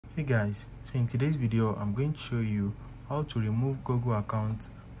Hey guys, so in today's video I'm going to show you how to remove Google accounts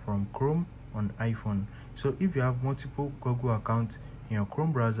from Chrome on iPhone. So if you have multiple Google accounts in your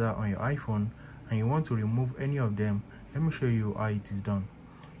Chrome browser on your iPhone and you want to remove any of them, let me show you how it is done.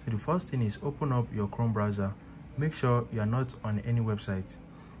 So the first thing is open up your Chrome browser. Make sure you are not on any website.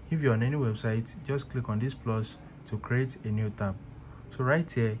 If you're on any website, just click on this plus to create a new tab. So right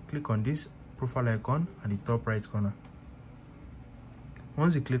here, click on this profile icon at the top right corner.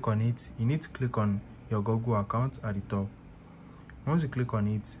 Once you click on it, you need to click on your Google account at the top. Once you click on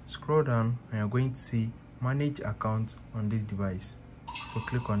it, scroll down and you're going to see manage account on this device. So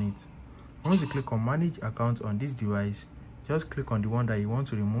click on it. Once you click on manage account on this device, just click on the one that you want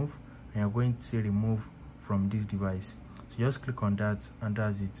to remove and you're going to see remove from this device. So just click on that and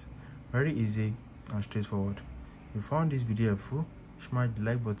that's it. Very easy and straightforward. If you found this video helpful, smash the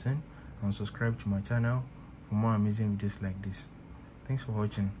like button and subscribe to my channel for more amazing videos like this. Thanks for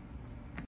watching.